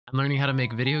I'm learning how to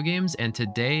make video games, and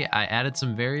today I added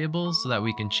some variables so that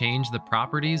we can change the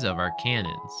properties of our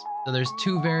cannons. So there's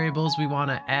two variables we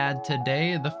want to add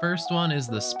today. The first one is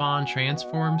the spawn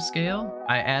transform scale.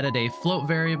 I added a float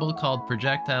variable called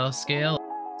projectile scale.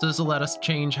 So this will let us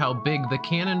change how big the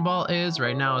cannonball is.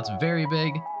 Right now it's very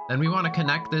big. Then we want to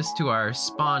connect this to our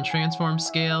spawn transform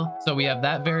scale. So we have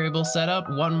that variable set up.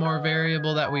 One more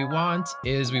variable that we want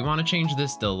is we want to change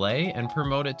this delay and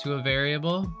promote it to a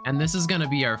variable. And this is going to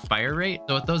be our fire rate.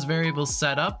 So with those variables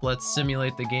set up, let's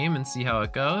simulate the game and see how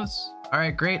it goes. All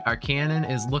right, great. Our cannon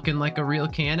is looking like a real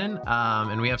cannon.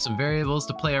 And we have some variables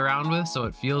to play around with, so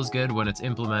it feels good when it's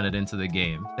implemented into the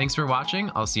game. Thanks for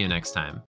watching. I'll see you next time.